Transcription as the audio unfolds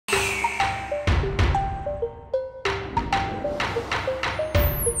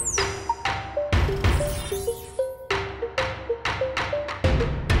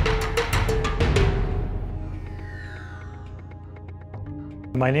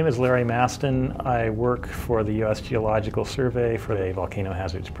My name is Larry Mastin. I work for the U.S. Geological Survey for the Volcano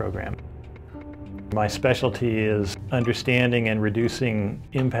Hazards Program. My specialty is understanding and reducing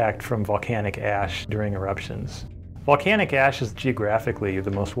impact from volcanic ash during eruptions. Volcanic ash is geographically the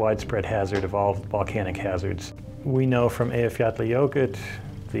most widespread hazard of all volcanic hazards. We know from Eyjafjallajökull,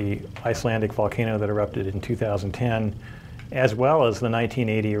 the Icelandic volcano that erupted in 2010, as well as the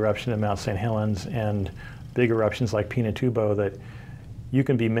 1980 eruption of Mount St. Helens and big eruptions like Pinatubo, that you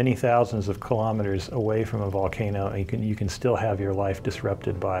can be many thousands of kilometers away from a volcano and you can still have your life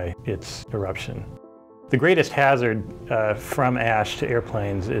disrupted by its eruption. The greatest hazard from ash to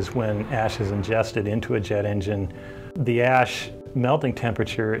airplanes is when ash is ingested into a jet engine. The ash melting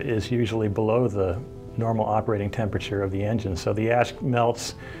temperature is usually below the normal operating temperature of the engine. So the ash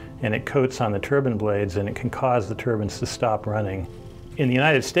melts and it coats on the turbine blades and it can cause the turbines to stop running. In the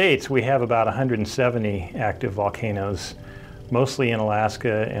United States, we have about 170 active volcanoes, mostly in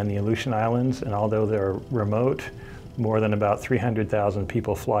Alaska and the Aleutian Islands, and although they're remote, more than about 300,000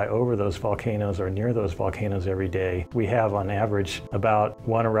 people fly over those volcanoes or near those volcanoes every day. We have on average about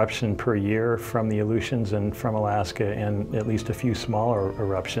one eruption per year from the Aleutians and from Alaska, and at least a few smaller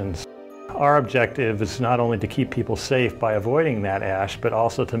eruptions. Our objective is not only to keep people safe by avoiding that ash, but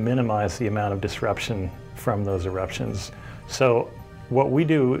also to minimize the amount of disruption from those eruptions. So what we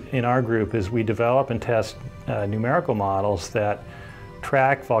do in our group is we develop and test numerical models that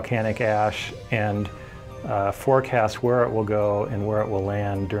track volcanic ash and forecast where it will go and where it will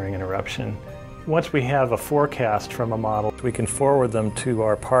land during an eruption. Once we have a forecast from a model, we can forward them to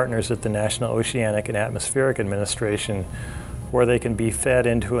our partners at the National Oceanic and Atmospheric Administration, where they can be fed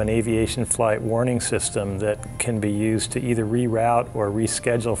into an aviation flight warning system that can be used to either reroute or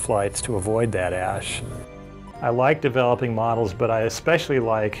reschedule flights to avoid that ash. I like developing models, but I especially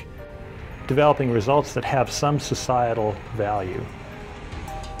like developing results that have some societal value.